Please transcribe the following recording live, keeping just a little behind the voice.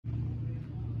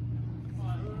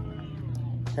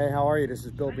Hey, how are you? This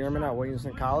is Bill Bierman at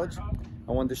Williamson College.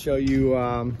 I wanted to show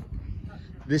you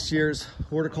this year's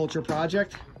horticulture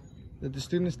project that the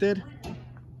students did.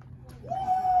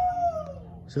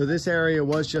 So this area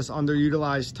was just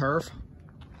underutilized turf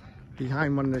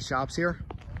behind one of the shops here.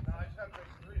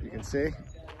 You can see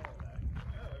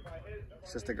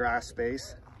it's just a grass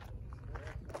space.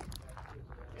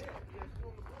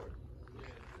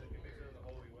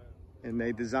 And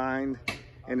they designed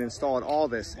and installed all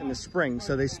this in the spring.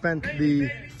 So they spent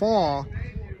the fall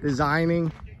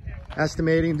designing,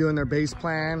 estimating, doing their base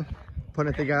plan,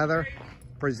 putting it together,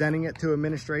 presenting it to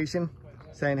administration,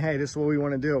 saying, hey, this is what we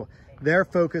want to do. Their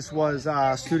focus was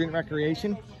student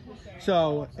recreation.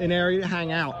 So an area to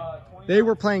hang out. They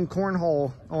were playing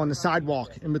cornhole on the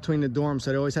sidewalk in between the dorms,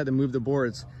 so they always had to move the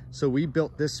boards. So we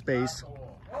built this space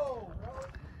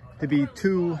to be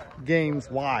 2 games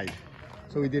wide.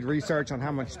 So we did research on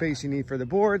how much space you need for the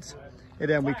boards. And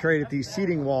then we created these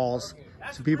seating walls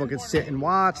so people could sit and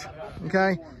watch,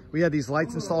 okay? We had these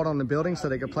lights installed on the building so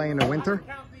they could play in the winter.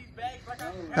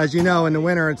 As you know, in the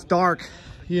winter, it's dark,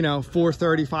 you know,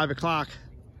 4:30, 5 o'clock.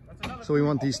 So we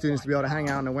want these students to be able to hang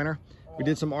out in the winter. We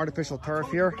did some artificial turf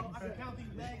here,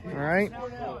 all right?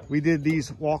 We did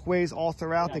these walkways all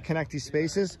throughout to connect these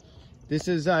spaces. This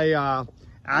is a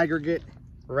aggregate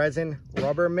resin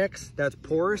rubber mix that's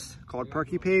porous called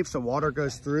Perky Pave, so water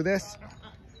goes through this.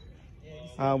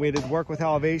 We did work with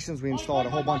elevations. We installed a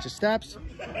whole bunch of steps.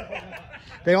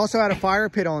 They also had a fire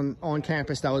pit on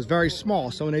campus that was very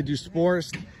small, so when they do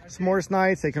s'mores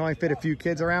nights, they can only fit a few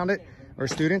kids around it, or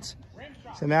students.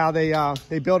 So now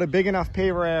they built a big enough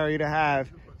paver area to have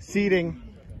seating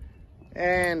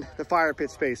and the fire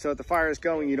pit space. So if the fire is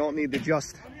going, you don't need to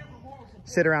just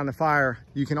sit around the fire.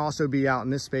 You can also be out in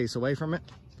this space away from it.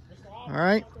 All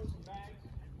right.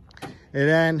 And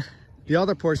then the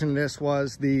other portion of this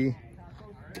was the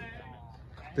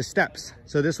steps.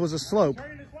 So this was a slope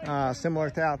similar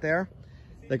to out there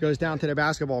that goes down to the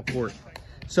basketball court.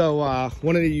 So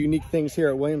one of the unique things here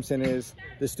at Williamson is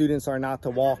the students are not to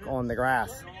walk on the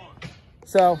grass.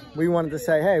 So we wanted to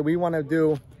say, hey, we want to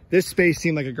do, this space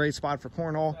seemed like a great spot for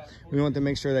cornhole. We wanted to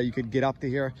make sure that you could get up to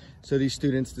here. So these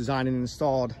students designed and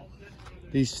installed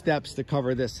these steps to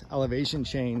cover this elevation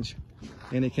change,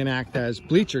 and it can act as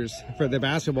bleachers for the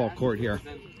basketball court here.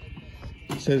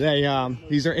 So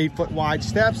these are 8-foot wide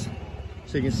steps,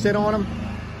 so you can sit on them,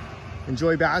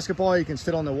 enjoy basketball. You can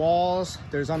sit on the walls.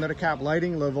 There's under the cap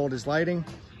lighting, low voltage lighting.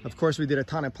 Of course, we did a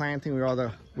ton of planting. We are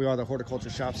the horticulture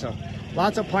shop, so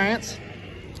lots of plants.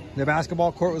 The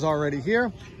basketball court was already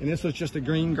here, and this was just a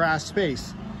green grass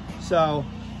space. So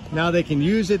now they can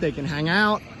use it, they can hang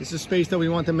out. This is space that we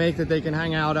want to make that they can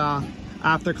hang out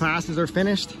after classes are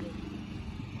finished.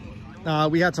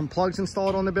 We had some plugs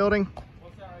installed on the building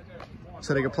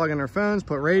so they could plug in their phones,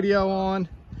 put radio on.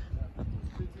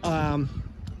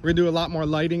 We're gonna do a lot more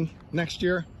lighting next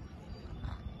year.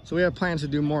 So we have plans to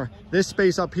do more. This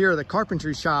space up here, the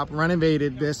carpentry shop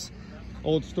renovated this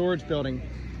old storage building.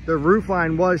 The roof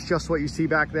line was just what you see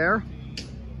back there.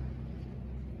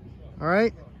 All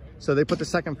right, so they put the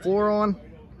second floor on.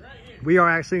 We are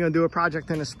actually gonna do a project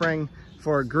in the spring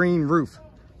for a green roof.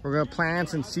 We're gonna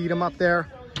plant and seed them up there.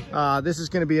 This is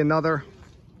gonna be another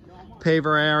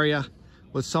paver area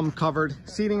with some covered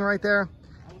seating right there.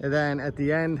 And then at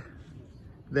the end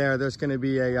there's gonna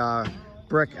be a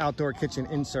brick outdoor kitchen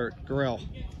insert grill.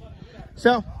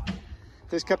 So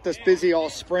this kept us busy all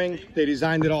spring. They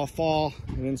designed it all fall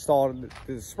and installed it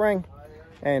this spring.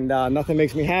 And nothing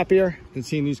makes me happier than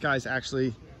seeing these guys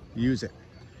actually use it.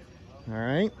 All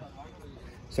right.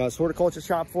 So it's horticulture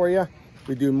shop for you.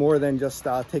 We do more than just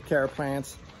take care of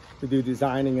plants. We do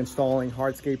designing, installing,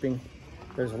 hardscaping.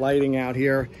 There's lighting out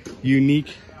here,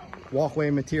 unique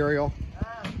walkway material,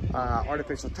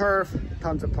 artificial turf,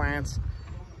 tons of plants,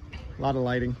 a lot of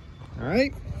lighting. All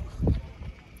right.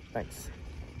 Thanks.